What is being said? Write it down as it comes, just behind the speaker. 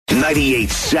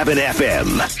98.7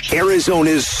 FM,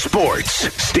 Arizona's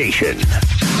sports station.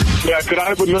 Yeah, could I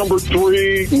have a number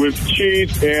 3 with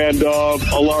cheese and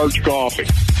a large coffee?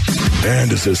 Man,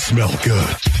 does this smell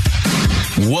good.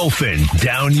 Wolfing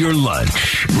down your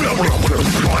lunch.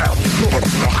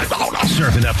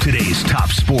 Serving up today's top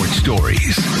sports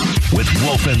stories with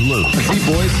Wolf and Luke.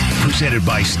 Hey, boys. Presented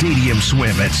by Stadium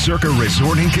Swim at Circa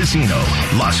Resort and Casino,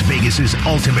 Las Vegas's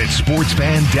ultimate sports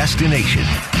fan destination.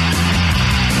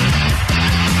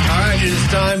 All right, it is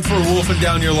time for wolfing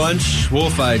down your lunch.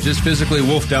 Wolf, I just physically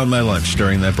wolfed down my lunch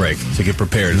during that break to get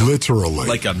prepared. Literally.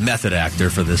 Like a method actor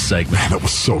for this segment. Man, it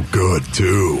was so good,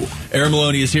 too. Aaron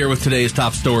Maloney is here with today's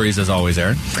top stories, as always,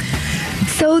 Aaron.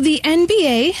 So the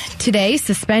NBA today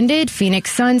suspended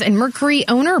Phoenix Suns and Mercury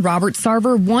owner Robert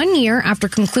Sarver 1 year after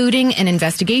concluding an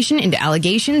investigation into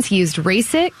allegations he used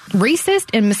racist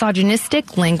and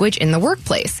misogynistic language in the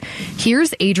workplace.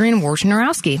 Here's Adrian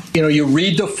Wojnarowski. You know, you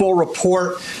read the full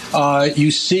report, you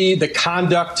see the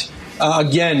conduct,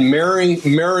 again,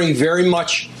 mirroring very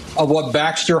much of what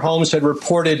Baxter Holmes had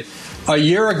reported a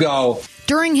year ago.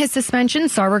 During his suspension,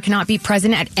 Sarver cannot be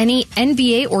present at any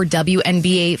NBA or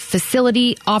WNBA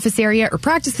facility, office area, or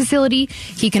practice facility.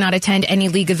 He cannot attend any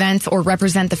league events or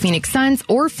represent the Phoenix Suns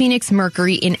or Phoenix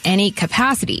Mercury in any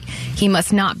capacity. He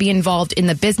must not be involved in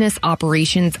the business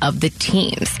operations of the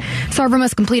teams. Sarver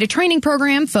must complete a training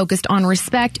program focused on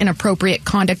respect and appropriate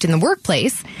conduct in the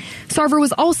workplace. Sarver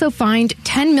was also fined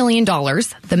 $10 million,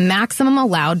 the maximum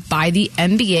allowed by the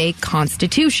NBA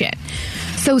Constitution.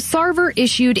 So Sarver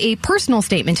issued a personal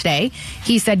statement today.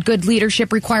 He said good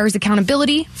leadership requires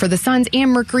accountability for the Suns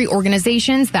and Mercury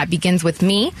organizations. That begins with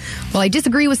me. While I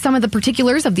disagree with some of the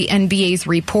particulars of the NBA's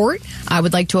report, I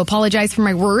would like to apologize for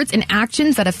my words and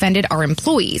actions that offended our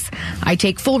employees. I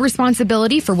take full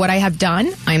responsibility for what I have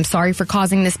done. I am sorry for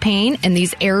causing this pain, and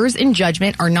these errors in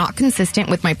judgment are not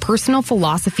consistent with my personal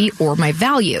philosophy or my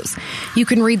values. You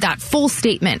can read that full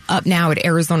statement up now at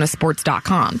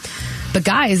arizonasports.com. But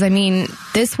guys, I mean,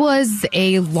 this was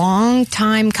a long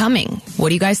time coming. What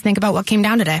do you guys think about what came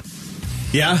down today?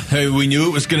 Yeah, we knew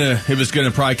it was gonna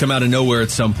probably come out of nowhere at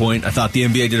some point. I thought the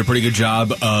NBA did a pretty good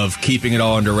job of keeping it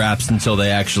all under wraps until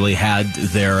they actually had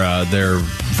their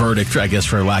verdict, I guess,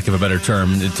 for lack of a better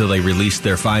term, until they released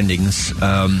their findings.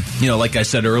 Like I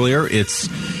said earlier,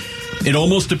 it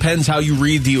almost depends how you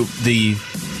read the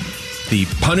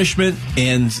punishment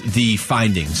and the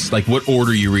findings, like what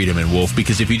order you read them in, Wolf.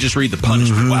 Because if you just read the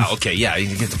punishment, wow, okay, yeah,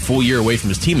 he gets a full year away from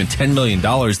his team and $10 million,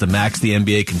 the max the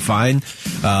NBA can fine.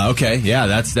 Okay, yeah,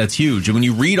 that's huge. And when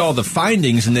you read all the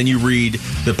findings and then you read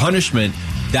the punishment,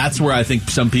 that's where I think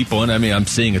some people, and I mean, I'm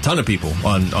seeing a ton of people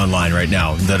online right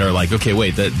now that are like, okay,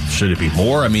 wait, that should it be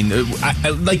more? I mean,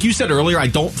 I, like you said earlier, I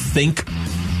don't think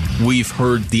we've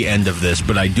heard the end of this,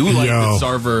 but I do like that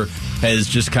Sarver has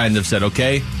just kind of said,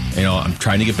 okay, I'm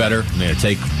trying to get better. I'm going to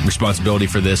take responsibility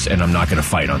for this, and I'm not going to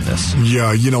fight on this.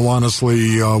 Yeah,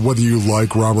 honestly, whether you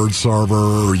like Robert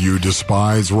Sarver or you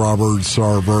despise Robert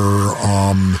Sarver,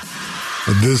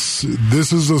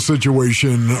 this is a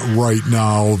situation right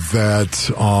now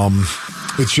that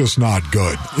it's just not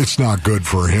good. It's not good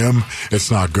for him.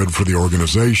 It's not good for the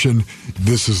organization.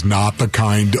 This is not the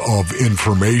kind of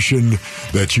information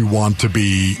that you want to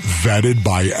be vetted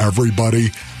by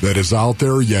everybody that is out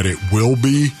there, yet it will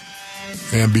be.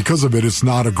 And because of it, it's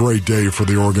not a great day for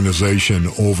the organization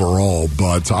overall.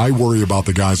 But I worry about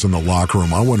the guys in the locker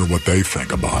room. I wonder what they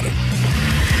think about it.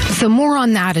 So more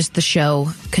on that as the show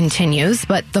continues.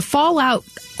 But the fallout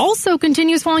also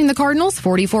continues following the Cardinals'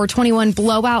 44-21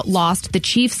 blowout loss to the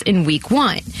Chiefs in Week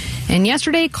 1. And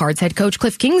yesterday, Cards head coach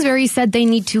Cliff Kingsbury said they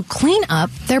need to clean up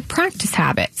their practice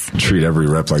habits. Treat every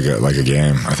rep like a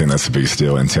game. I think that's the biggest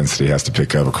deal. Intensity has to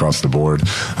pick up across the board.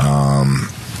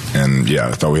 And yeah,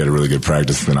 I thought we had a really good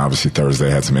practice. Then obviously Thursday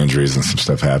had some injuries and some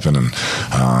stuff happen. And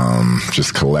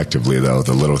just collectively, though,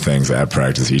 the little things at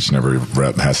practice, each and every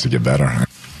rep has to get better.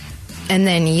 And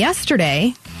then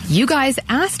yesterday, you guys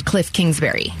asked Cliff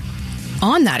Kingsbury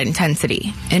on that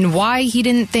intensity and why he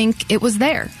didn't think it was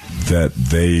there. That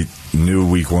they knew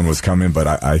Week 1 was coming,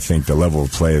 but I think the level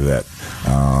of play that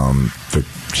the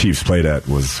Chiefs played at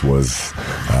was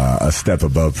a step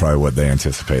above probably what they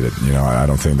anticipated. I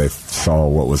don't think they saw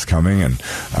what was coming, and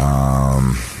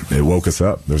it woke us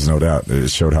up. There's no doubt. It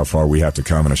showed how far we have to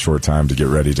come in a short time to get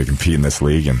ready to compete in this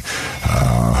league, and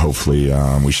hopefully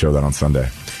we show that on Sunday.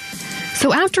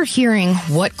 So after hearing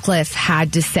what Cliff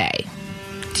had to say,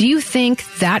 do you think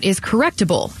that is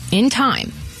correctable in time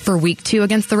for Week 2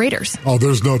 against the Raiders? Oh,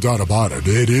 there's no doubt about it.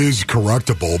 It is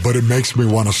correctable, but it makes me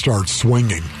want to start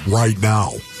swinging right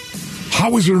now.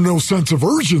 How is there no sense of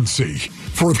urgency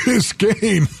for this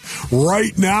game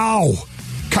right now?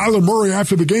 Kyler Murray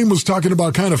after the game was talking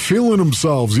about kind of feeling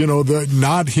themselves,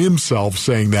 not himself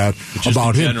saying that just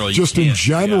about in him, general, just in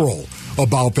general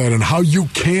about that and how you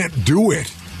can't do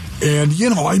it. And,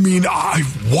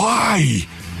 why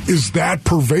is that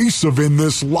pervasive in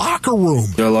this locker room?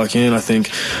 Yeah, lock in. I think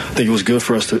it was good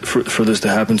for us for this to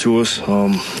happen to us.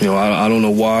 I don't know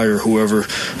why or whoever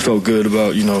felt good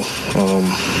about you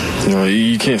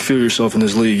can't feel yourself in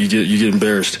this league. You get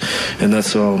embarrassed, and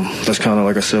that's kind of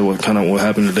like I said what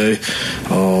happened today.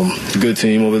 Good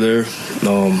team over there.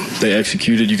 They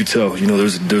executed. You could tell.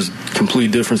 There's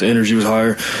complete difference. Energy was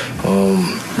higher,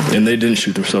 and they didn't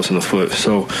shoot themselves in the foot.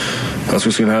 So that's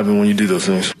what's going to happen when you do those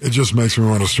things. It just makes me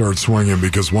want to start swinging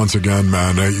because once again,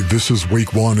 man, this is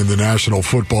week 1 in the National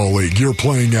Football League. You're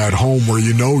playing at home where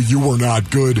you were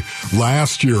not good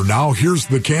last year. Now here's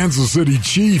the Kansas City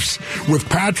Chiefs with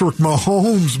Patrick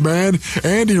Mahomes, man.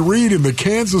 Andy Reid and the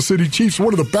Kansas City Chiefs,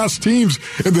 one of the best teams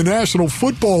in the National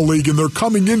Football League, and they're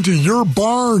coming into your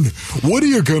barn. What are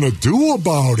you going to do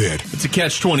about it? It's a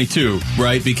catch-22,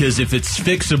 right? Because if it's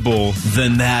fixable,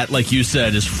 then that, like you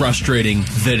said, is frustrating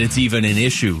that it's even an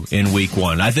issue in week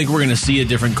 1. I think we're going to see a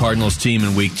different Cardinals team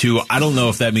in week 2. I don't know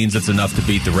if that means it's enough to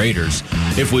beat the Raiders.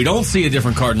 If we don't see a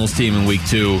different Cardinals team in week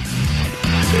 2,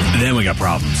 then we got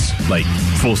problems, like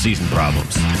full season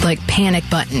problems. Like panic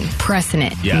button, pressing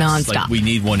it nonstop. Like we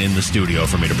need one in the studio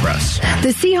for me to press. The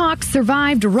Seahawks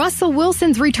survived Russell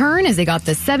Wilson's return as they got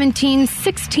the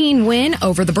 17-16 win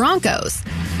over the Broncos.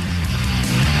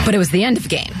 But it was the end of the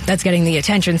game that's getting the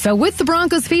attention. So with the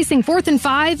Broncos facing 4th and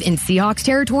 5 in Seahawks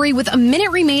territory with a minute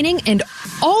remaining and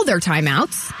all their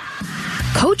timeouts,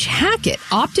 Coach Hackett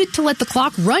opted to let the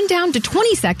clock run down to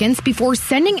 20 seconds before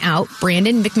sending out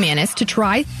Brandon McManus to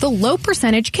try the low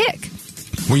percentage kick.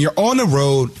 When you're on the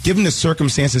road, given the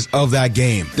circumstances of that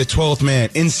game, the 12th man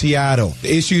in Seattle,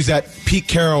 the issues that Pete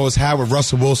Carroll has had with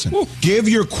Russell Wilson, give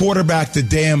your quarterback the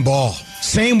damn ball.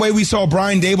 Same way we saw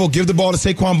Brian Dable give the ball to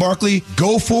Saquon Barkley,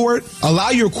 go for it. Allow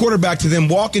your quarterback to then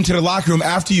walk into the locker room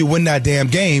after you win that damn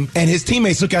game, and his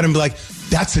teammates look at him and be like,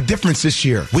 that's the difference this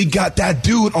year. We got that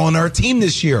dude on our team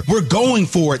this year. We're going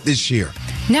for it this year.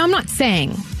 Now, I'm not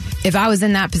saying if I was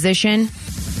in that position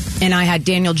and I had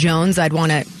Daniel Jones, I'd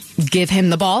want to give him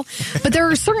the ball. But there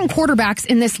are certain quarterbacks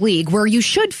in this league where you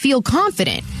should feel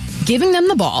confident giving them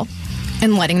the ball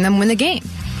and letting them win the game.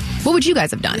 What would you guys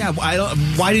have done? Yeah,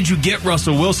 why did you get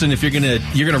Russell Wilson if you're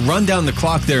gonna run down the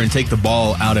clock there and take the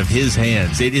ball out of his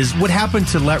hands? It is what happened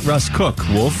to let Russ cook,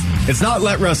 Wolf. It's not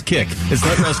let Russ kick. It's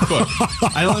let Russ cook.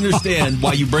 I don't understand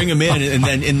why you bring him in and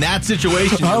then in that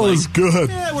situation that was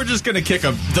good. Yeah, we're just gonna kick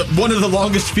one of the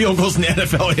longest field goals in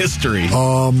NFL history.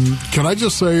 Can I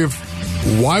just say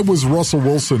why was Russell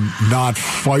Wilson not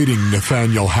fighting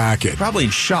Nathaniel Hackett? Probably in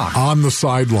shock. On the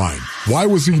sideline. Why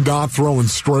was he not throwing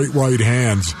straight right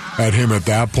hands at him at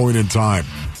that point in time?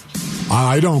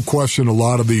 I don't question a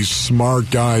lot of these smart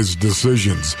guys'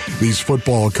 decisions, these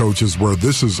football coaches where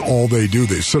this is all they do.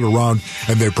 They sit around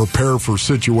and they prepare for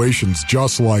situations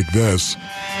just like this.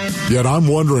 Yet I'm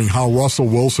wondering how Russell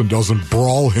Wilson doesn't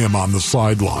brawl him on the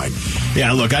sideline.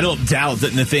 Yeah, look, I don't doubt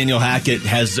that Nathaniel Hackett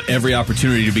has every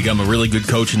opportunity to become a really good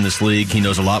coach in this league. He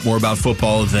knows a lot more about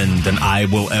football than I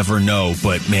will ever know.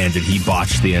 But, man, did he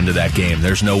botch the end of that game.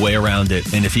 There's no way around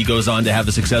it. And if he goes on to have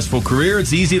a successful career,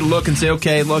 it's easy to look and say,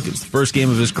 okay, look, it's the first game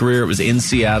of his career. It was in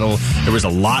Seattle. There was a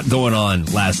lot going on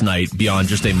last night beyond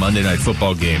just a Monday Night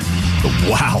Football game. But,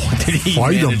 wow, did he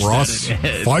Fight him, Russ.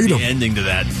 Fight him. Ending to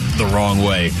that the wrong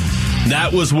way.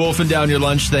 That was Wolfing Down Your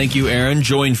Lunch. Thank you, Aaron.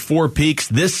 Join Four Peaks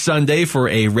this Sunday for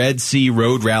a Red Sea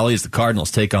Road Rally as the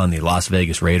Cardinals take on the Las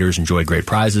Vegas Raiders. Enjoy great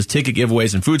prizes, ticket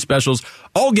giveaways, and food specials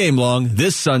all game long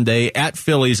this Sunday at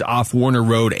Phillies off Warner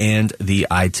Road and the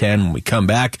I-10. When we come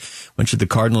back, when should the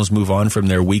Cardinals move on from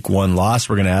their Week 1 loss?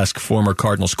 We're going to ask former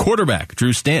Cardinals quarterback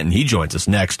Drew Stanton. He joins us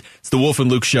next. It's the Wolf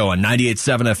and Luke Show on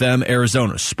 98.7 FM,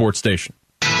 Arizona's sports station.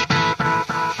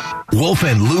 Wolf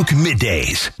and Luke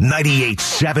Middays,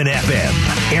 98.7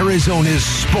 FM, Arizona's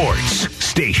sports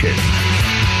station.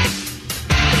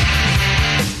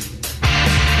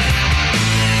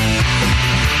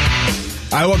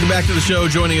 All right, welcome back to the show.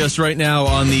 Joining us right now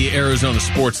on the Arizona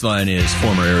Sports Line is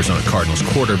former Arizona Cardinals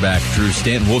quarterback Drew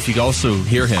Stanton. Wolf, you can also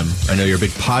hear him. I know you're a big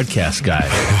podcast guy.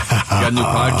 You got a new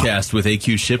podcast with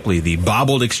AQ Shipley, the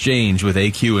Bobbled Exchange with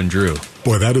AQ and Drew.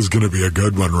 Boy, that is going to be a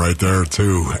good one right there,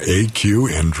 too.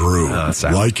 AQ and Drew.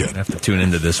 Like it. I have to tune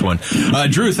into this one.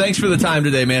 Drew, thanks for the time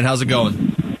today, man. How's it going?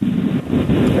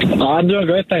 I'm doing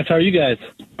great, thanks. How are you guys?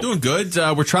 Doing good.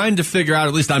 We're trying to figure out,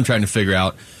 at least I'm trying to figure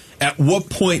out, at what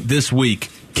point this week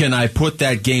can I put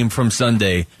that game from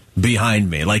Sunday behind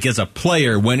me? Like, as a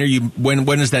player, when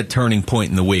is that turning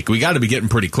point in the week? We got to be getting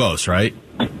pretty close, right?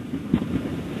 Yeah,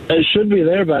 It should be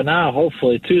there by now,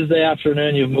 hopefully. Tuesday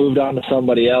afternoon, you've moved on to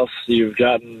somebody else. You've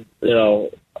gotten, the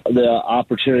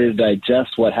opportunity to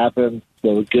digest what happened,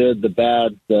 the good, the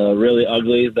bad, the really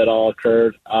ugly that all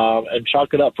occurred, and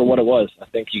chalk it up for what it was. I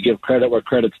think you give credit where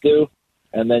credit's due,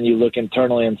 and then you look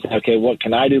internally and say, okay, what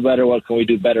can I do better? What can we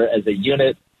do better as a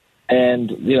unit?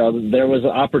 And, there was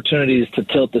opportunities to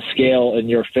tilt the scale in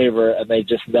your favor, and they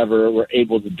just never were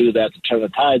able to do that, to turn the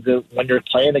tides. And when you're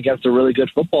playing against a really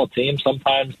good football team,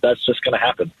 sometimes that's just going to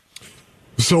happen.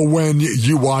 So when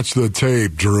you watch the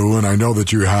tape, Drew, and I know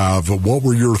that you have, what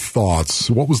were your thoughts?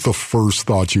 What was the first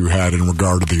thought you had in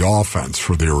regard to the offense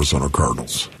for the Arizona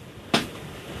Cardinals?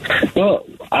 Well,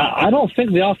 I don't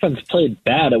think the offense played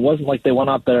bad. It wasn't like they went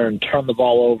out there and turned the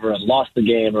ball over and lost the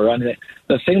game or anything.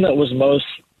 The thing that was most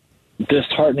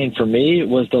disheartening for me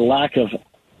was the lack of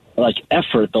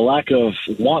effort, the lack of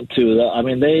want to. I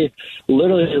mean, they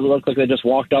literally looked like they just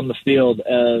walked on the field,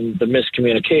 and the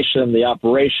miscommunication, the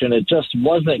operation, it just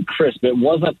wasn't crisp. It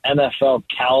wasn't NFL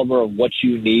caliber of what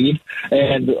you need.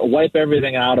 And wipe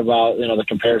everything out about, the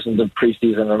comparisons of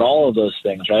preseason and all of those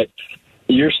things, right?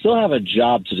 You still have a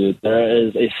job to do. There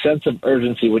is a sense of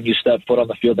urgency when you step foot on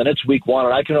the field, and it's week one,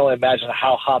 and I can only imagine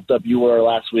how hopped up you were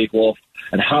last week, Wolf,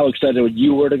 and how excited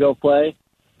you were to go play.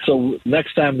 So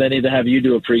next time they need to have you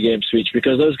do a pregame speech,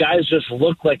 because those guys just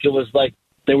looked like it was like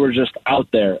they were just out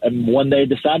there. And when they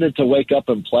decided to wake up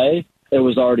and play, it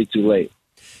was already too late.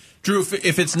 Drew,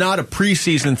 if it's not a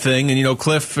preseason thing, and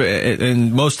Cliff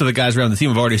and most of the guys around the team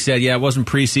have already said, yeah, it wasn't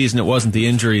preseason, it wasn't the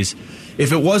injuries.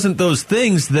 If it wasn't those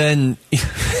things, then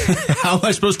how am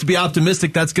I supposed to be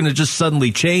optimistic that's going to just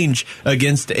suddenly change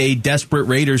against a desperate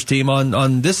Raiders team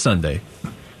on this Sunday?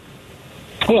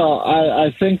 Well,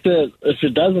 I think that if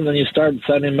it doesn't, then you start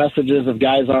sending messages of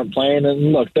guys aren't playing.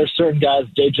 And look, there's certain guys,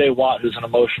 J.J. Watt, who's an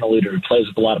emotional leader, who plays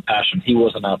with a lot of passion. He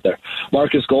wasn't out there.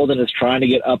 Marcus Golden is trying to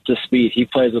get up to speed. He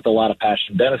plays with a lot of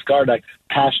passion. Dennis Gardeck,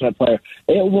 passionate player.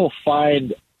 It will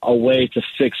find a way to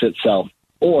fix itself.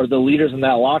 Or the leaders in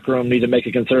that locker room need to make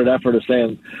a concerted effort of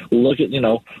saying, look at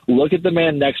the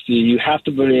man next to you. You have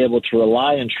to be able to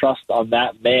rely and trust on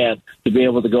that man to be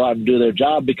able to go out and do their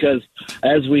job, because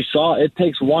as we saw, it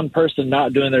takes one person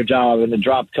not doing their job and a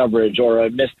dropped coverage or a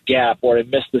missed gap or a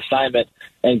missed assignment.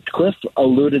 And Cliff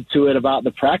alluded to it about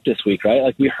the practice week, right?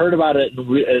 Like we heard about it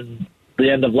in the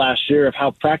end of last year of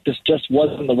how practice just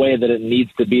wasn't the way that it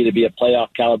needs to be a playoff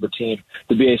caliber team,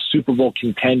 to be a Super Bowl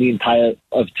contending type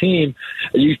of team.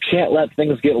 You can't let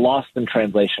things get lost in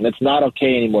translation. It's not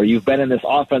okay anymore. You've been in this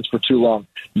offense for too long.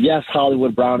 Yes,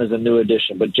 Hollywood Brown is a new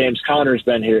addition, but James Conner's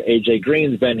been here. AJ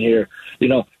Green's been here.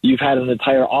 You've had an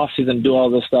entire offseason to do all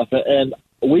this stuff. And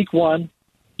week one,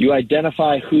 you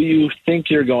identify who you think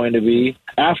you're going to be.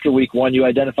 After week one, you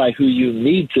identify who you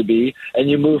need to be, and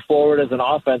you move forward as an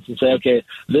offense and say, okay,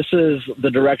 this is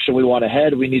the direction we want to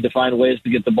head. We need to find ways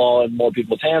to get the ball in more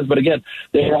people's hands. But again,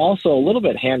 they were also a little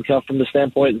bit handcuffed from the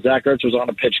standpoint Zach Ertz was on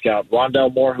a pitch count.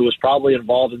 Rondell Moore, who was probably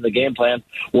involved in the game plan,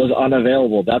 was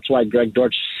unavailable. That's why Greg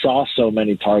Dortch saw so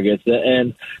many targets.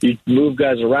 And you move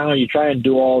guys around, you try and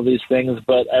do all these things.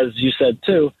 But as you said,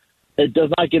 too, it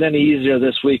does not get any easier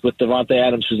this week with Devontae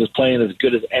Adams, who's just playing as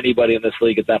good as anybody in this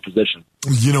league at that position.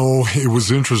 It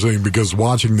was interesting because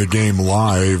watching the game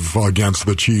live against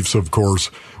the Chiefs, of course,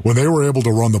 when they were able to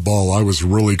run the ball, I was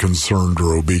really concerned,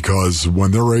 Drew, because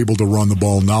when they're able to run the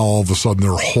ball, now all of a sudden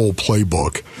their whole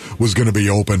playbook was going to be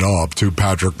opened up to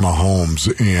Patrick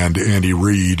Mahomes and Andy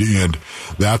Reid, and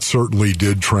that certainly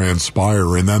did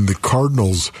transpire. And then the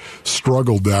Cardinals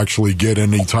struggled to actually get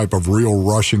any type of real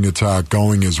rushing attack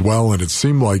going as well. And it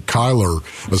seemed like Kyler,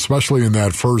 especially in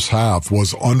that first half,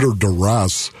 was under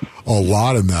duress a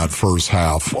lot in that first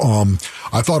half.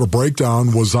 I thought a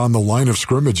breakdown was on the line of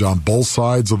scrimmage on both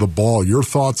sides of the ball. Your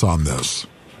thoughts on this?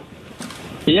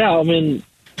 Yeah, I mean,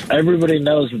 everybody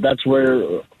knows that that's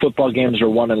where football games are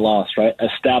won and lost, right?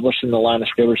 Establishing the line of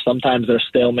scrimmage. Sometimes they're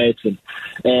stalemates,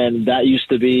 and that used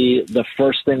to be the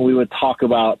first thing we would talk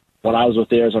about when I was with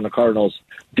the Arizona Cardinals.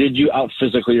 Did you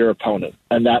out-physical your opponent?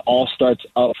 And that all starts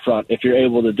up front. If you're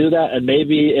able to do that, and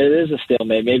maybe it is a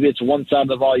stalemate, maybe it's one side of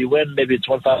the ball you win, maybe it's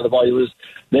one side of the ball you lose.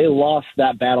 They lost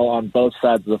that battle on both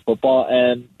sides of the football,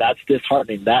 and that's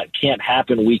disheartening. That can't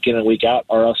happen week in and week out,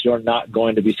 or else you're not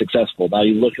going to be successful. Now,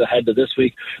 you look ahead to this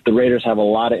week, the Raiders have a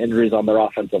lot of injuries on their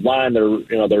offensive line.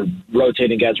 They're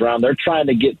rotating guys around. They're trying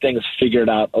to get things figured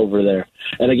out over there.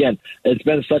 And again, it's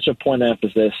been such a point of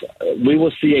emphasis. We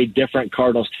will see a different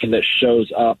Cardinals team that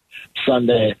shows up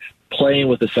Sunday playing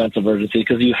with a sense of urgency,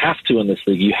 because you have to in this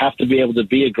league. You have to be able to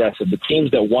be aggressive. The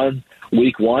teams that won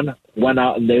week one went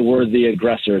out and they were the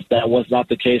aggressors. That was not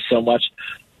the case so much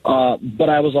But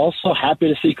I was also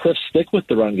happy to see Cliff stick with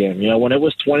the run game. When it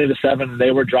was 20-7 and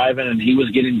they were driving and he was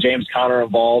getting James Conner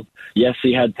involved, yes,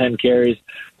 he had 10 carries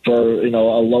for, a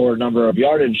lower number of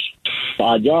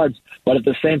odd yards. But at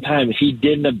the same time, he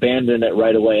didn't abandon it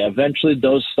right away. Eventually,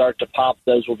 those start to pop.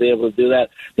 Those will be able to do that.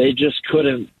 They just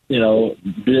couldn't,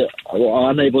 be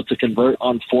unable to convert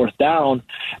on fourth down,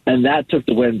 and that took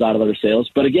the wins out of their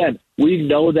sails. But again, we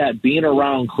know that being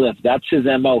around Cliff, that's his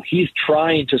MO. He's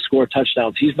trying to score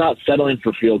touchdowns. He's not settling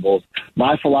for field goals.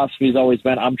 My philosophy has always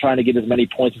been I'm trying to get as many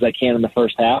points as I can in the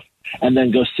first half and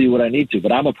then go see what I need to.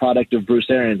 But I'm a product of Bruce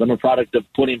Arians. I'm a product of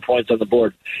putting points on the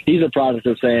board. He's a product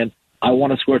of saying, I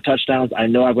want to score touchdowns. I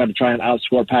know I've got to try and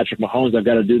outscore Patrick Mahomes. I've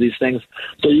got to do these things.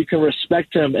 So you can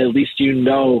respect him. At least you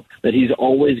know that he's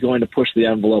always going to push the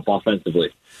envelope offensively.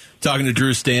 Talking to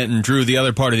Drew Stanton. Drew, the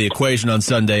other part of the equation on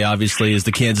Sunday, obviously, is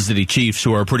the Kansas City Chiefs,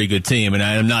 who are a pretty good team. And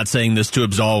I'm not saying this to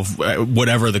absolve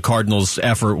whatever the Cardinals'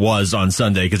 effort was on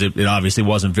Sunday, because it obviously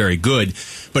wasn't very good.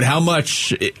 But how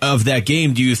much of that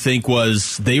game do you think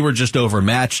was they were just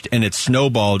overmatched and it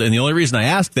snowballed? And the only reason I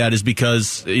ask that is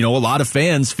because, a lot of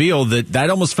fans feel that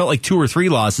almost felt like 2 or 3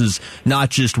 losses, not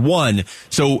just one.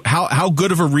 So how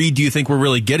good of a read do you think we're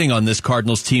really getting on this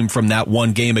Cardinals team from that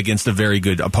one game against a very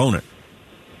good opponent?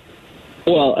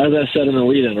 Well, as I said in the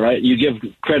lead-in, right, you give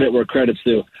credit where credit's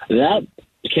due. That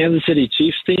Kansas City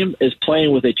Chiefs team is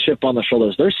playing with a chip on their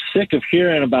shoulders. They're sick of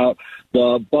hearing about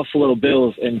the Buffalo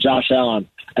Bills and Josh Allen.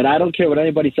 And I don't care what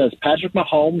anybody says. Patrick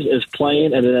Mahomes is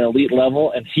playing at an elite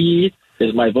level, and he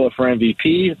is my vote for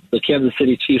MVP. The Kansas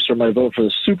City Chiefs are my vote for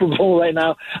the Super Bowl right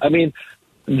now. I mean,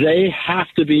 they have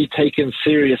to be taken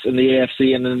serious in the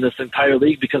AFC and in this entire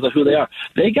league because of who they are.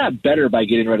 They got better by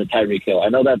getting rid of Tyreek Hill. I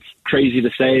know that's crazy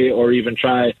to say or even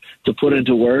try to put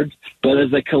into words, but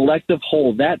as a collective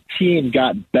whole, that team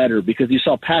got better because you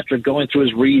saw Patrick going through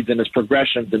his reads and his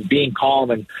progressions and being calm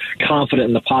and confident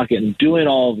in the pocket and doing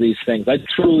all of these things. I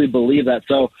truly believe that.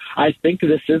 So I think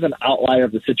this is an outlier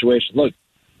of the situation. Look,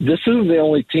 this isn't the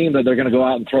only team that they're going to go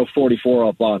out and throw 44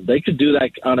 up on. They could do that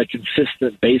on a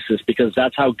consistent basis because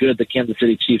that's how good the Kansas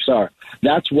City Chiefs are.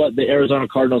 That's what the Arizona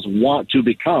Cardinals want to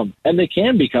become, and they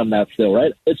can become that still,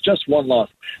 right? It's just one loss.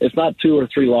 It's not 2 or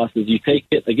 3 losses. You take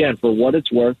it, again, for what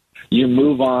it's worth. You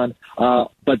move on.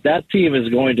 But that team is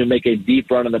going to make a deep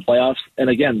run in the playoffs. And,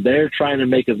 again, they're trying to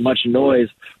make as much noise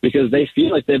because they feel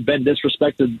like they've been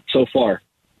disrespected so far.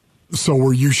 So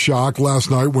were you shocked last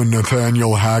night when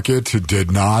Nathaniel Hackett did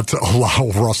not allow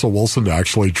Russell Wilson to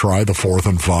actually try the 4th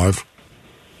and 5?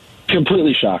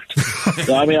 Completely shocked.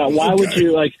 So, I mean, why would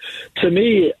you, to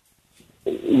me,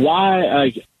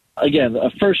 why, again, a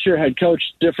first-year head coach,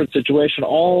 different situation,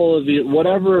 all of the,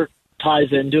 whatever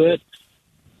ties into it,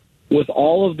 with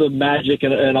all of the magic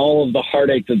and all of the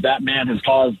heartache that man has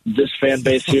caused this fan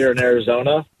base here in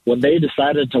Arizona, when they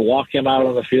decided to walk him out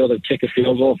on the field and kick a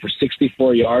field goal for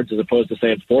 64 yards as opposed to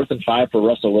saying 4th and 5 for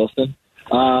Russell Wilson,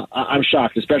 I'm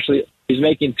shocked, especially he's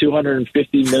making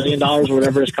 $250 million or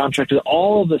whatever his contract is.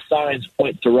 All of the signs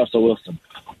point to Russell Wilson.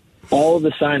 All of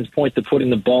the signs point to putting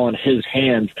the ball in his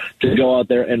hands to go out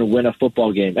there and win a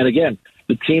football game. And again,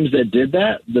 the teams that did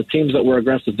that, the teams that were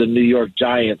aggressive, the New York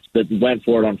Giants that went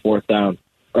for it on 4th down,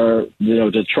 or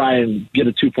to try and get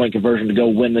a 2-point conversion to go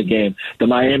win the game. The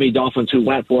Miami Dolphins who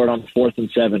went for it on 4th and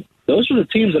 7. Those are the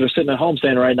teams that are sitting at home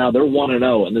saying right now they're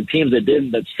 1-0, and the teams that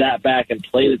didn't, that sat back and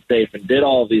played it safe and did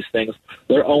all of these things,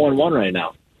 they're 0-1 right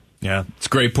now. Yeah, it's a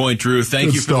great point, Drew.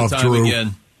 Thank you for the time Drew.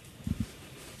 again.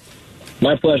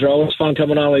 My pleasure. Always fun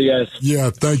coming on with you guys. Yeah,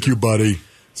 thank you, buddy.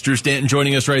 It's Drew Stanton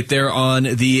joining us right there on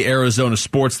the Arizona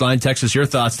Sports Line. Text us your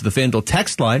thoughts to the FanDuel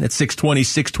text line at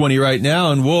 620 right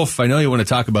now. And Wolf, I know you want to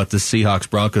talk about the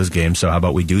Seahawks-Broncos game, so how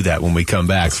about we do that when we come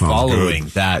back following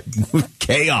that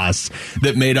chaos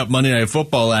that made up Monday Night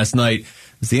Football last night.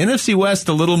 Is the NFC West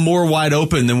a little more wide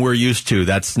open than we're used to?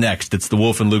 That's next. It's the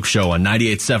Wolf and Luke Show on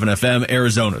 98.7 FM,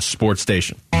 Arizona Sports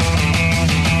Station.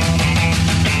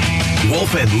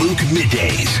 Wolf and Luke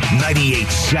Middays,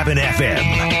 98.7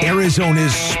 FM,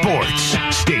 Arizona's sports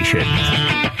station.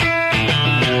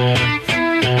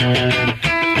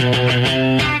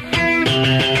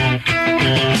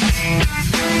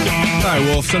 All right,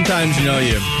 Wolf, sometimes, you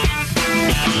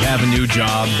have a new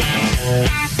job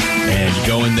and you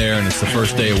go in there and it's the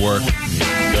first day of work.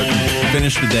 You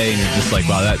finish the day and you're just like,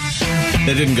 wow, that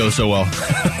didn't go so well.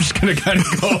 I'm just going to kind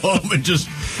of go home and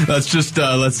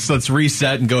let's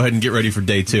reset and go ahead and get ready for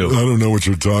day 2. I don't know what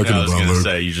you're talking about, Luke. I was going to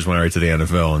say, you just went right to the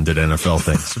NFL and did NFL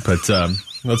things. But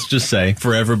let's just say,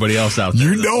 for everybody else out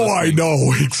there. I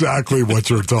know exactly what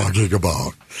you're talking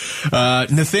about.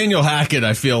 Nathaniel Hackett,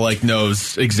 I feel like,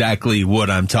 knows exactly what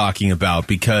I'm talking about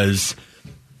because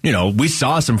we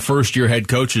saw some first-year head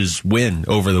coaches win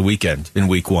over the weekend in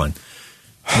week 1.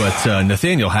 But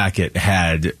Nathaniel Hackett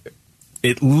had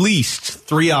at least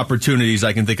 3 opportunities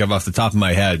I can think of off the top of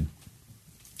my head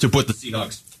to put the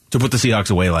Seahawks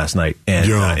away last night,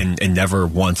 and never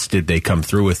once did they come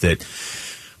through with it.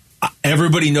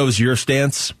 Everybody knows your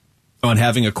stance on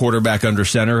having a quarterback under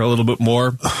center a little bit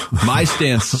more. My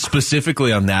stance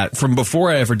specifically on that, from before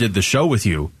I ever did the show with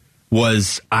you,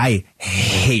 was I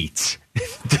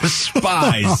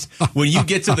despise when you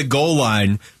get to the goal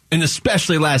line, and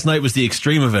especially last night was the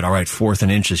extreme of it. All right, 4th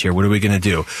and inches here. What are we going to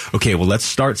do? Okay, well, let's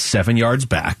start 7 yards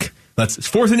back. It's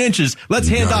 4th and inches. Let's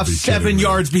hand off 7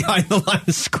 yards behind the line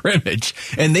of scrimmage.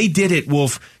 And they did it,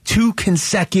 Wolf, 2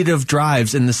 consecutive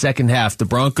drives in the second half. The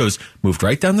Broncos moved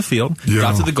right down the field,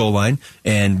 got to the goal line,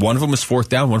 and one of them was 4th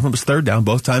down, one of them was 3rd down.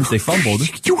 Both times they fumbled.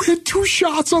 You hit 2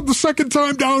 shots on the second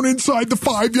time down inside the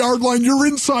 5-yard line. You're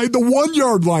inside the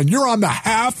 1-yard line. You're on the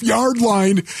half-yard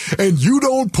line, and you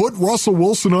don't put Russell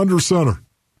Wilson under center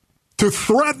to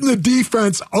threaten the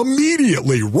defense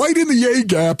immediately, right in the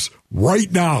A-gaps,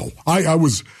 right now. I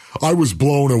was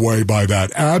blown away by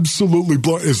that. Absolutely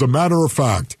blown. As a matter of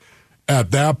fact,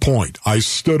 at that point, I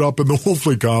stood up in the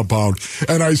Wolfley compound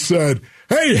and I said,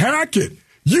 "Hey, Hackett,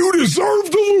 you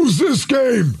deserve to lose this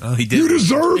game. Oh, he did. You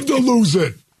deserve to lose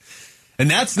it."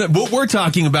 And that's what we're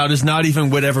talking about is not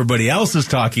even what everybody else is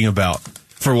talking about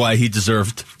for why he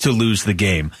deserved to lose the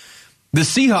game. The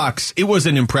Seahawks, it was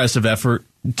an impressive effort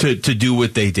to do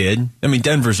what they did. I mean,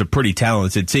 Denver's a pretty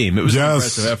talented team. It was an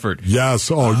impressive effort. Yes.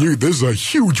 This is a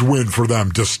huge win for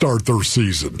them to start their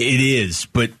season. It is.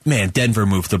 But, man, Denver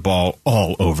moved the ball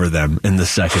all over them in the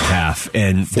second half.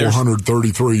 And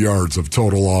 433 yards of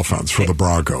total offense for the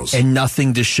Broncos. And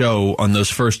nothing to show on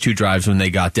those first 2 drives when they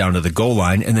got down to the goal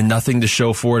line, and then nothing to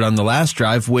show for it on the last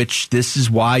drive, which this is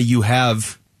why you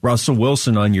have Russell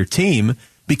Wilson on your team,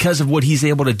 because of what he's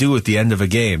able to do at the end of a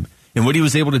game. And what he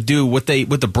was able to do, what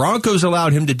the Broncos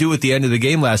allowed him to do at the end of the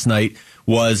game last night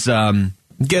was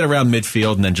get around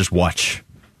midfield and then just watch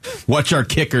our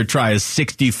kicker try a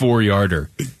 64-yarder.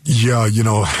 Yeah,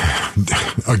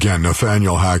 again,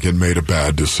 Nathaniel Hackett made a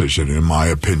bad decision, in my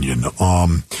opinion.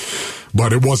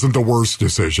 But it wasn't the worst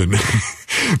decision.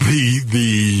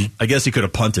 I guess he could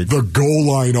have punted. The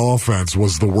goal line offense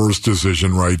was the worst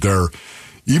decision right there.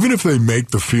 Even if they make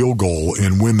the field goal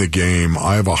and win the game,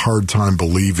 I have a hard time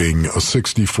believing a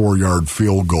 64-yard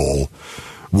field goal,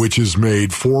 which is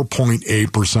made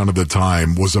 4.8% of the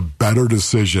time, was a better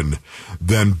decision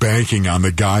than banking on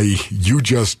the guy you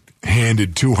just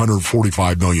handed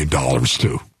 $245 million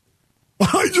to.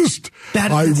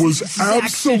 I was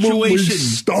absolutely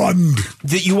stunned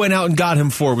that you went out and got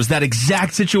him for. Was that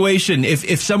exact situation?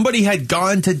 If somebody had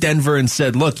gone to Denver and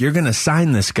said, "Look, you're going to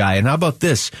sign this guy, and how about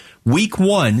this? Week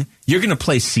 1, you're going to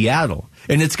play Seattle,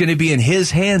 and it's going to be in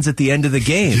his hands at the end of the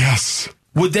game." Yes.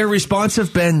 Would their response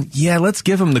have been, "Yeah, let's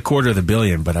give him the $250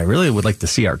 million, but I really would like to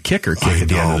see our kicker kick at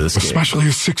the end of this game." Especially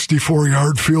a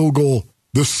 64-yard field goal.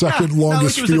 The second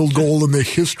longest field goal in the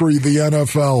history of the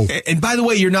NFL. And by the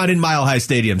way, you're not in Mile High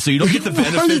Stadium, so you don't get the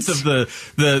benefits of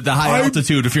the high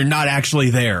altitude if you're not actually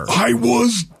there. I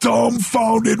was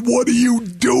dumbfounded. What are you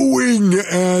doing?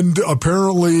 And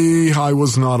apparently I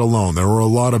was not alone. There were a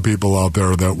lot of people out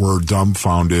there that were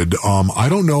dumbfounded. I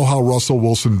don't know how Russell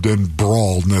Wilson didn't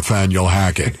brawl Nathaniel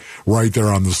Hackett right there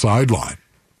on the sideline.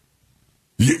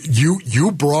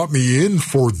 You brought me in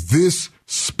for this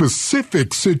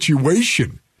specific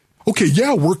situation. Okay,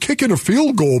 yeah, we're kicking a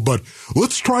field goal, but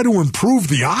let's try to improve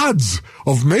the odds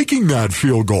of making that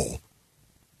field goal.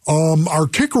 Our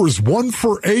kicker is 1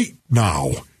 for 8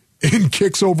 now and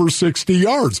kicks over 60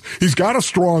 yards. He's got a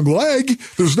strong leg.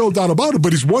 There's no doubt about it,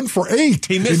 but he's 1 for 8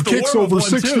 he missed and kicks over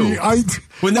 60.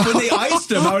 When they iced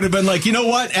him, I would have been like, you know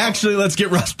what? Actually, let's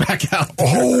get Russ back out.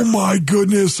 Oh, my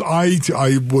goodness. I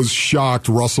was shocked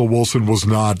Russell Wilson was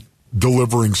not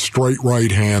delivering straight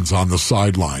right hands on the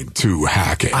sideline to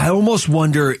Hackett. I almost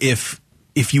wonder if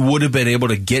you would have been able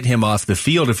to get him off the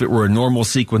field if it were a normal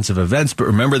sequence of events. But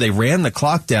remember, they ran the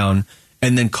clock down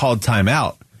and then called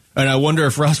timeout. And I wonder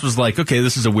if Russ was like, okay,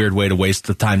 this is a weird way to waste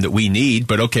the time that we need,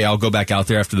 but okay, I'll go back out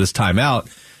there after this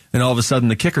timeout. And all of a sudden,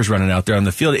 the kicker's running out there on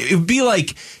the field. It would be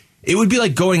like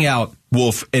going out,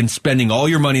 Wolf, and spending all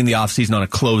your money in the offseason on a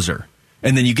closer.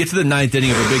 And then you get to the 9th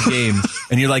inning of a big game,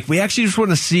 and you're like, we actually just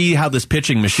want to see how this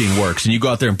pitching machine works. And you go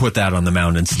out there and put that on the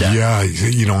mound instead. Yeah,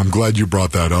 I'm glad you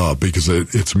brought that up because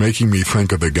it's making me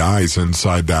think of the guys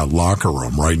inside that locker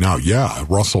room right now. Yeah,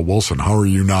 Russell Wilson, how are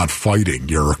you not fighting?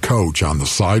 You're a coach on the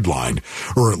sideline,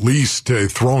 or at least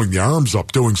throwing the arms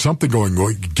up, doing something, going,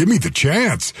 give me the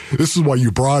chance. This is why you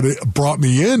brought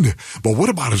me in. But what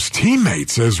about his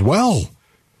teammates as well?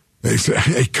 They say,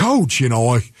 hey, coach,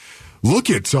 look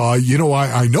at,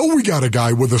 I know we got a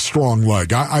guy with a strong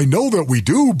leg. I know that we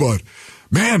do, but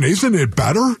man, isn't it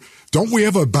better? Don't we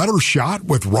have a better shot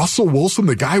with Russell Wilson,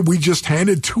 the guy we just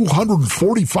handed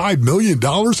 $245 million,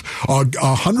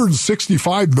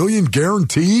 $165 million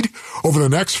guaranteed over the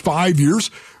next 5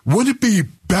 years? Wouldn't it be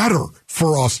better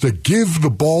for us to give the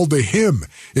ball to him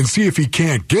and see if he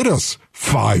can't get us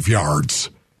 5 yards?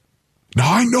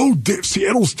 Now, I know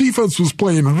Seattle's defense was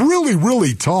playing really,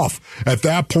 really tough at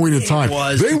that point in time.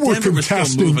 They were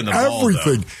contesting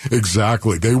everything.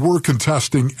 Exactly. They were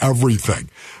contesting everything.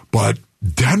 But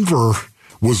Denver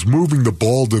was moving the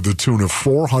ball to the tune of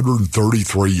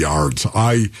 433 yards.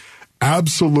 I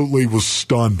absolutely was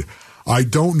stunned. I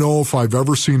don't know if I've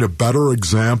ever seen a better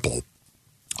example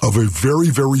of a very,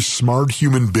 very smart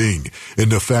human being in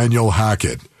Nathaniel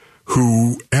Hackett,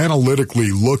 who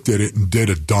analytically looked at it and did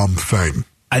a dumb thing.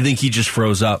 I think he just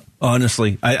froze up,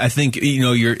 honestly. I think,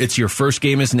 it's your first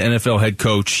game as an NFL head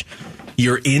coach.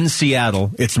 You're in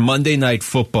Seattle. It's Monday Night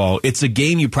Football. It's a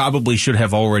game you probably should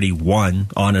have already won,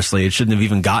 honestly. It shouldn't have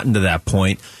even gotten to that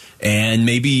point. And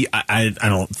maybe, I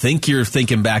don't think you're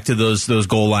thinking back to those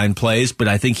goal line plays, but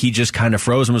I think he just kind of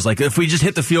froze and was like, if we just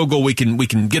hit the field goal, we can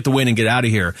get the win and get out of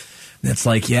here. And it's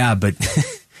like, yeah, but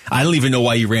I don't even know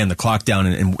why you ran the clock down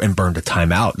and burned a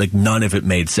timeout. Like, none of it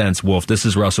made sense, Wolf. This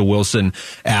is Russell Wilson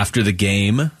after the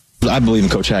game. I believe in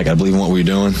Coach Hack. I believe in what we're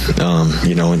doing,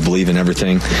 and believe in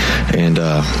everything. And,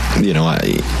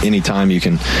 anytime you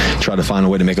can try to find a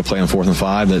way to make a play on 4th and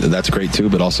 5, that's great too.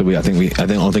 But also, I don't think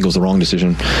it was the wrong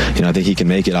decision. I think he can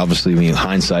make it. Obviously, in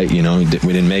hindsight, we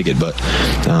didn't make it. But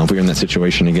if we were in that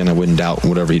situation again, I wouldn't doubt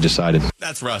whatever he decided.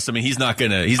 That's Russ. I mean, he's not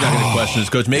gonna question his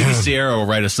coach. Maybe Sierra will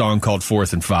write a song called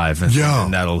 4th and 5, and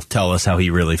that'll tell us how he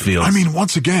really feels. I mean,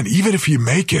 once again, even if you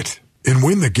make it and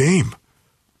win the game,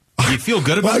 you feel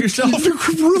good about yourself?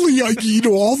 Really,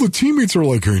 all the teammates are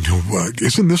like,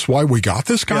 isn't this why we got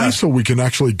this guy? Yeah. So we can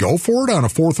actually go for it on a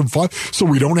 4th and 5? So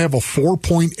we don't have a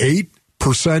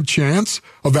 4.8% chance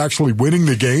of actually winning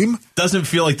the game? Doesn't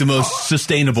feel like the most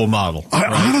sustainable model. Right?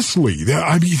 Honestly,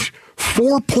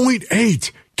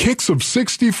 4.8 kicks of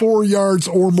 64 yards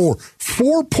or more.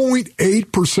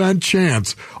 4.8%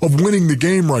 chance of winning the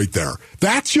game right there.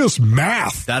 That's just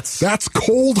math. That's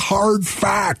cold, hard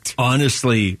fact.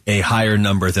 Honestly, a higher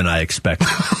number than I expected.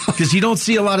 Because you don't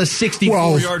see a lot of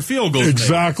 64-yard field goals.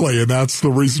 Exactly, and that's the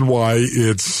reason why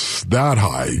it's that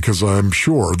high, because I'm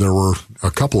sure there were a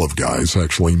couple of guys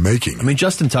actually making it. I mean,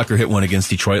 Justin Tucker hit one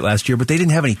against Detroit last year, but they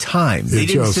didn't have any time. They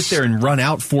didn't sit there and run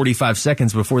out 45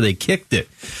 seconds before they kicked it.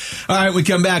 All right, we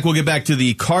come back. We'll get back to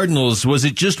the Cardinals. Was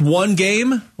it just one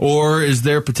game, or is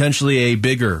there potentially a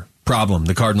bigger problem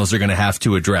the Cardinals are going to have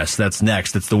to address? That's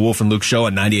next. It's the Wolf and Luke Show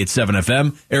on 98.7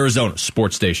 FM, Arizona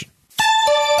Sports Station.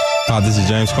 Hi, this is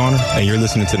James Conner, and you're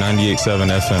listening to 98.7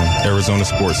 FM, Arizona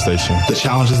Sports Station. The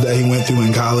challenges that he went through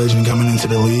in college and coming into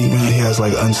the league, man, he has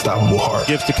unstoppable heart.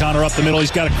 Gives to Conner up the middle.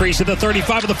 He's got a crease at the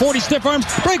 35 of the 40. Stiff arms,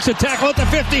 breaks a tackle at the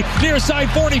 50. Near side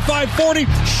 45-40.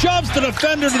 Shoves the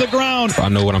defender to the ground. I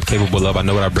know what I'm capable of. I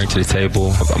know what I bring to the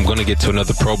table. I'm going to get to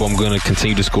another Pro Bowl. I'm going to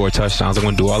continue to score touchdowns. I'm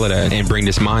going to do all of that and bring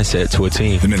this mindset to a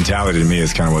team. The mentality to me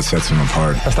is kind of what sets them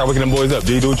apart. I start waking them boys up.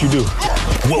 Do what you do.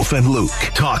 Wolf and Luke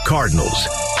talk Cardinals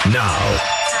now. All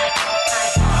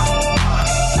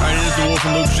right, it is the Wolf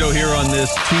and Luke Show here on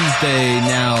this Tuesday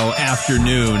now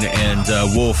afternoon.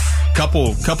 And Wolf,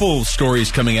 couple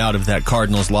stories coming out of that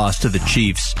Cardinals loss to the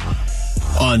Chiefs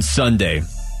on Sunday,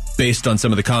 based on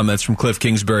some of the comments from Cliff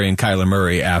Kingsbury and Kyler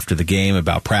Murray after the game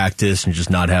about practice and just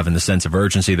not having the sense of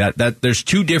urgency. That there's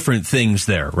two different things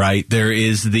there, right? There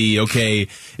is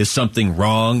is something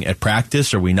wrong at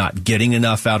practice? Are we not getting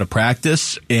enough out of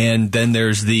practice? And then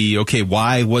there's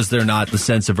why was there not the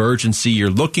sense of urgency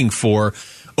you're looking for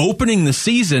opening the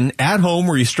season at home,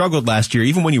 where you struggled last year?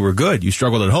 Even when you were good, you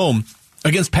struggled at home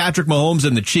against Patrick Mahomes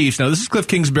and the Chiefs. Now, this is Cliff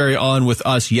Kingsbury on with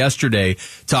us yesterday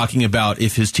talking about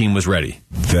if his team was ready.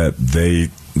 That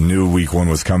they knew week 1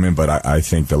 was coming, but I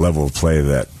think the level of play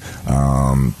that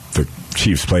the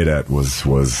Chiefs played at was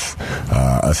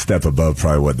a step above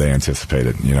probably what they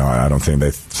anticipated. I don't think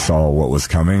they saw what was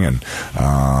coming, and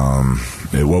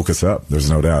it woke us up. There's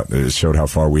no doubt. It showed how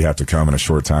far we have to come in a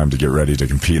short time to get ready to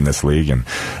compete in this league, and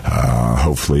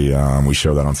hopefully we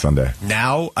show that on Sunday.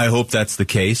 Now I hope that's the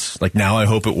case. Now I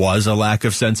hope it was a lack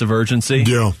of sense of urgency.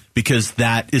 Yeah. Because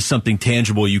that is something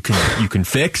tangible you can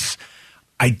fix.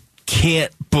 I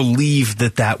can't believe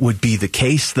that would be the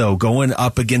case, though, going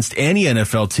up against any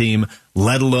NFL team,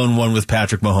 let alone one with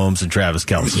Patrick Mahomes and Travis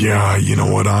Kelce. Yeah, you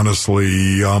know what,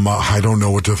 honestly, I don't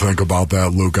know what to think about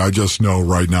that, Luke. I just know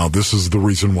right now this is the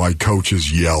reason why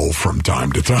coaches yell from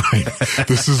time to time.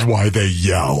 This is why they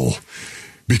yell.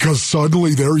 Because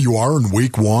suddenly there you are in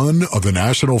week 1 of the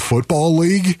National Football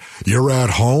League. You're at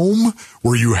home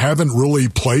where you haven't really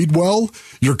played well.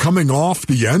 You're coming off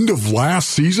the end of last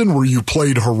season where you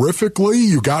played horrifically.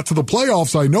 You got to the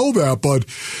playoffs, I know that. But,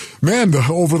 man,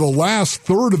 over the last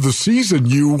third of the season,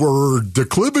 you were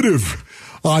declinative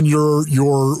on your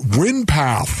win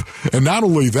path. And not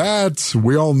only that,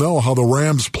 we all know how the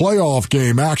Rams playoff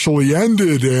game actually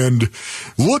ended. And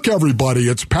look, everybody,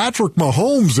 it's Patrick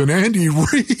Mahomes and Andy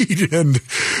Reid, and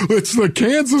it's the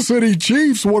Kansas City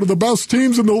Chiefs, one of the best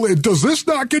teams in the league. Does this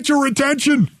not get your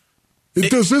attention?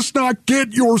 Does this not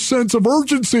get your sense of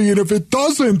urgency? And if it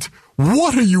doesn't,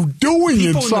 what are you doing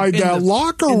inside that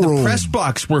locker room? The press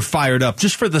box were fired up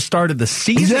just for the start of the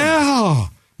season.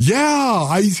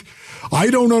 Yeah. I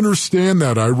don't understand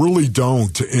that. I really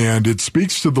don't. And it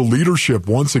speaks to the leadership,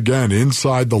 once again,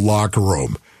 inside the locker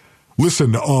room.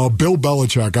 Listen, Bill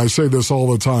Belichick, I say this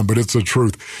all the time, but it's the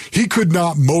truth. He could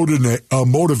not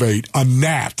motivate a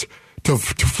gnat to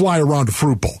fly around a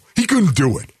fruit bowl. He couldn't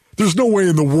do it. There's no way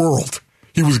in the world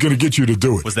he was going to get you to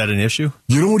do it. Was that an issue?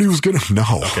 You know what he was going to...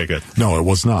 No. Okay, good. No, it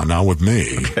was not. Not with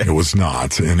me. Okay. It was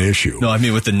not an issue. No, I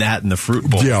mean with the gnat and the fruit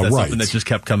bowl. Yeah, That's right. Something that just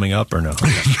kept coming up, or no?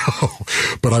 No.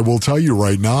 But I will tell you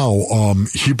right now,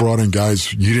 he brought in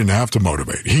guys you didn't have to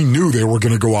motivate. He knew they were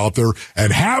going to go out there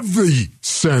and have the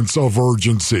sense of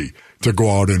urgency to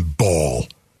go out and ball.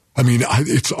 I mean,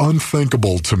 it's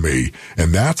unthinkable to me,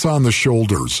 and that's on the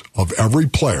shoulders of every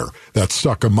player that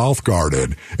stuck a mouth guard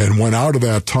in and went out of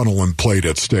that tunnel and played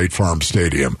at State Farm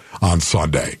Stadium on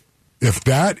Sunday. If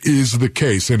that is the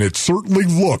case, and it certainly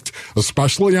looked,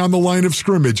 especially on the line of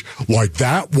scrimmage, like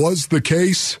that was the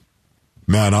case,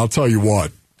 man, I'll tell you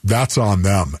what, that's on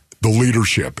them, the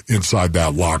leadership inside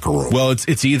that locker room. Well,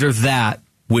 it's either that,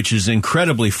 which is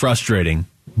incredibly frustrating,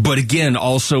 but again,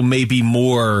 also maybe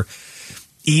more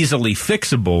easily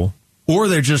fixable, or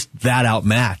they're just that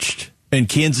outmatched. And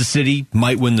Kansas City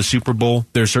might win the Super Bowl.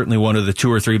 They're certainly one of the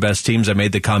 2 or 3 best teams. I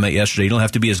made the comment yesterday. You don't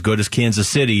have to be as good as Kansas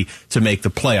City to make the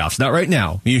playoffs. Not right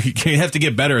now. You have to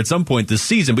get better at some point this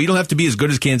season, but you don't have to be as good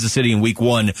as Kansas City in week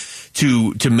 1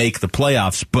 to make the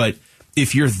playoffs. But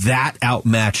if you're that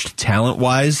outmatched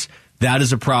talent-wise, that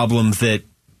is a problem that,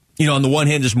 you know, on the one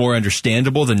hand is more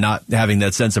understandable than not having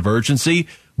that sense of urgency,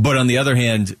 but on the other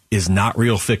hand is not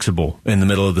real fixable in the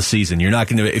middle of the season. You're not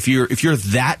going to, if you're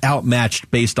that outmatched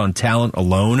based on talent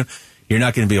alone, you're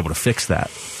not going to be able to fix that.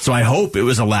 So I hope it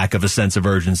was a lack of a sense of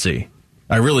urgency.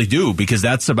 I really do, because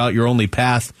that's about your only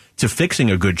path to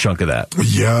fixing a good chunk of that.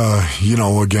 Yeah, you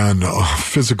know, again, a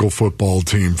physical football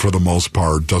team for the most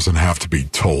part doesn't have to be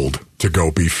told to go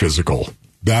be physical.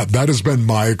 That has been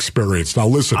my experience. Now,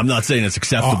 listen. I'm not saying it's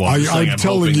acceptable. I'm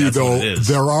telling you, though,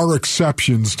 there are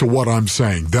exceptions to what I'm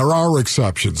saying. There are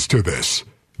exceptions to this.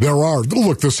 There are.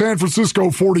 Look, the San Francisco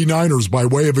 49ers, by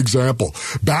way of example,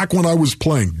 back when I was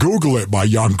playing, Google it, my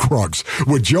young crooks,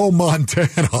 with Joe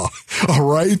Montana, all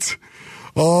right?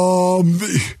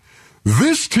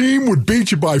 This team would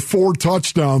beat you by 4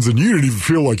 touchdowns, and you didn't even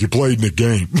feel like you played in the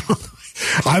game.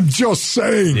 I'm just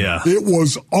saying. Yeah. It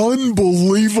was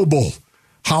unbelievable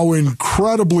how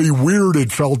incredibly weird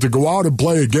it felt to go out and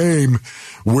play a game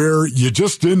where you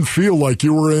just didn't feel like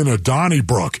you were in a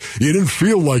Donnybrook. You didn't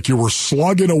feel like you were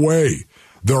slugging away.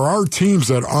 There are teams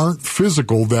that aren't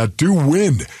physical that do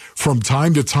win from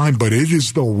time to time, but it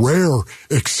is the rare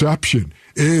exception.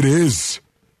 It is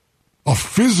a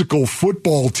physical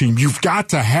football team. You've got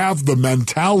to have the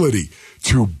mentality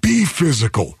to be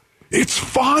physical. It's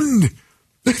fun.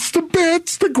 It's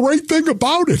the great thing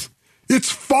about it. It's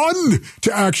fun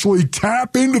to actually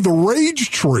tap into the rage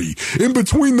tree in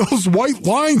between those white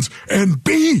lines and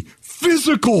be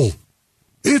physical.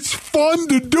 It's fun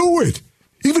to do it.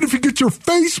 Even if you get your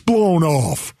face blown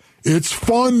off, it's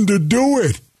fun to do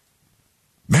it.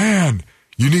 Man,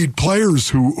 you need players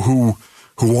who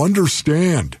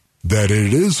understand that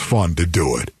it is fun to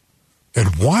do it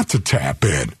and want to tap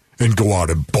in and go out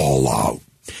and ball out.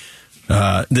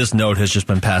 This note has just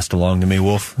been passed along to me,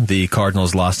 Wolf. The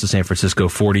Cardinals lost to San Francisco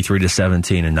 43-17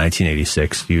 in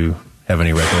 1986. Do you have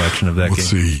any recollection of that game?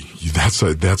 Let's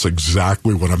see. That's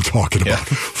exactly what I'm talking about.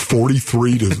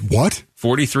 43 to what?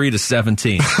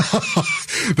 43-17.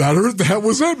 That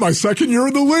was it. My second year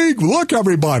in the league. Look,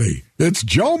 everybody. It's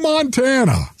Joe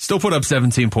Montana. Still put up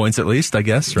 17 points at least, I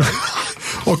guess,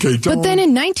 right? Okay. But then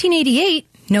in 1988,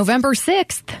 November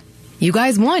 6th, You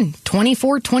guys won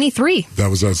 24-23.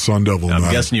 That was at Sun Devil night.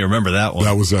 I'm guessing you remember that one.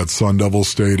 That was at Sun Devil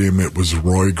Stadium. It was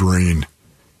Roy Green.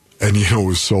 And, it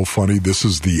was so funny. This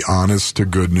is the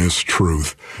honest-to-goodness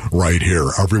truth right here.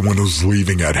 Everyone was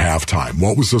leaving at halftime.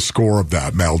 What was the score of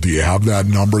that, Mel? Do you have that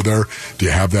number there? Do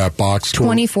you have that box score?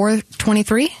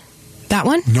 24-23? That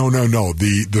one? No.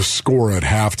 The score at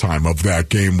halftime of that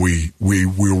game we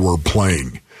were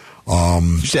playing.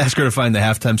 Just ask her to find the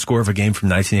halftime score of a game from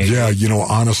 1988. Yeah,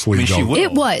 honestly, she will.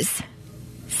 It was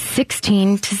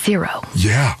 16-0.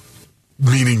 Yeah.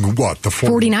 Meaning what? The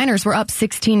 49ers were up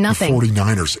 16-0. The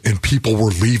 49ers, and people were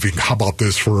leaving. How about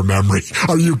this for a memory?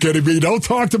 Are you kidding me? Don't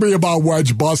talk to me about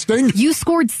wedge busting. You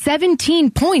scored 17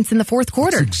 points in the fourth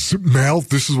quarter. Mel,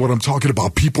 this is what I'm talking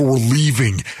about. People were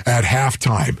leaving at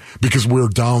halftime because we were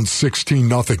down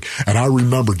 16-0. And I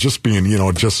remember just being,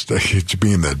 just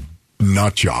being the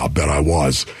nut job that I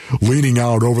was, leaning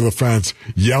out over the fence,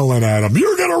 yelling at him,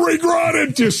 "You're gonna regret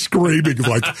it!" Just screaming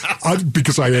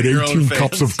because I had 18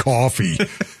 cups of coffee,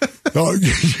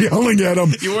 yelling at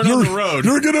him. You weren't on the road.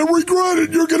 You're gonna regret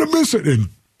it. You're gonna miss it. And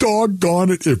doggone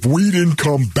it, if we didn't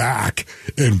come back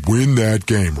and win that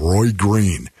game, Roy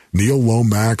Green, Neil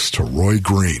Lomax to Roy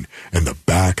Green in the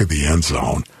back of the end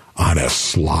zone on a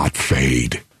slot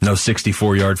fade. No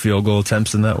 64-yard field goal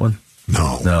attempts in that one.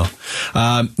 No.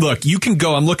 Look, you can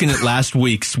go. I'm looking at last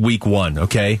week's week 1,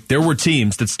 okay? There were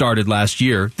teams that started last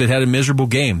year that had a miserable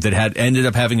game, that had ended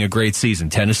up having a great season.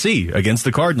 Tennessee against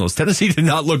the Cardinals. Tennessee did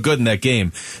not look good in that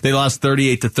game. They lost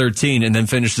 38-13 and then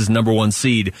finished as number 1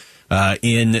 seed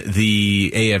in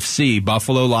the AFC.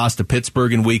 Buffalo lost to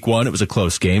Pittsburgh in week 1. It was a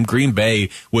close game. Green Bay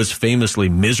was famously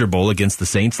miserable against the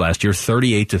Saints last year,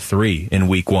 38-3 in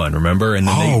week 1, remember? And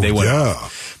then they went. Yeah.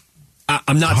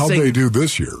 I'm not How'd saying they do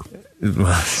this year?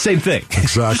 Same thing.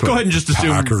 Exactly. Just go ahead and just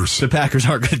assume the Packers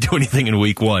aren't going to do anything in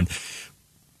week 1.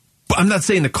 But I'm not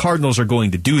saying the Cardinals are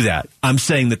going to do that. I'm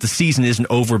saying that the season isn't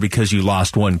over because you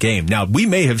lost one game. Now, we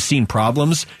may have seen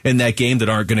problems in that game that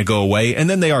aren't going to go away, and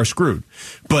then they are screwed.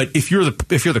 But if you're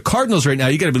the Cardinals right now,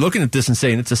 you got to be looking at this and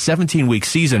saying it's a 17-week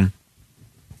season.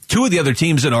 2 of the other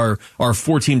teams in our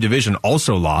 4-team division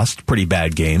also lost pretty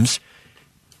bad games.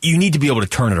 You need to be able to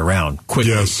turn it around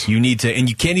quickly. Yes. You need to, and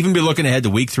you can't even be looking ahead to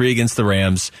week 3 against the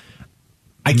Rams.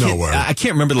 I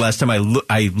can't remember the last time I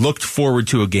looked forward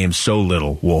to a game so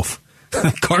little, Wolf.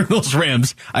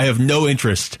 Cardinals-Rams, I have no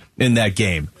interest in that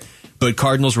game. But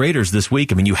Cardinals-Raiders this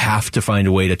week, you have to find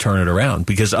a way to turn it around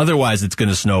because otherwise it's going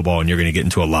to snowball and you're going to get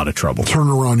into a lot of trouble. Turn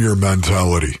around your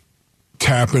mentality.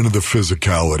 Tap into the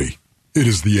physicality. It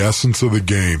is the essence of the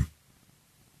game.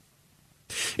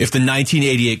 If the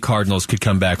 1988 Cardinals could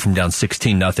come back from down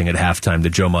 16-0 at halftime to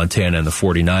Joe Montana and the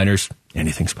 49ers,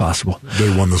 anything's possible.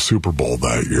 They won the Super Bowl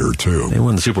that year, too. They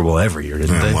won the Super Bowl every year,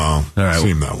 didn't they? Well, all right.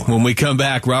 Seemed that way. When we come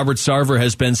back, Robert Sarver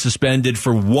has been suspended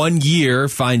for 1 year,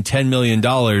 fined $10 million.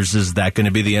 Is that going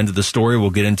to be the end of the story? We'll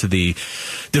get into the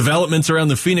developments around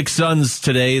the Phoenix Suns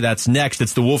today. That's next.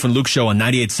 It's the Wolf and Luke Show on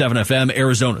 98.7 FM,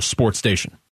 Arizona Sports Station.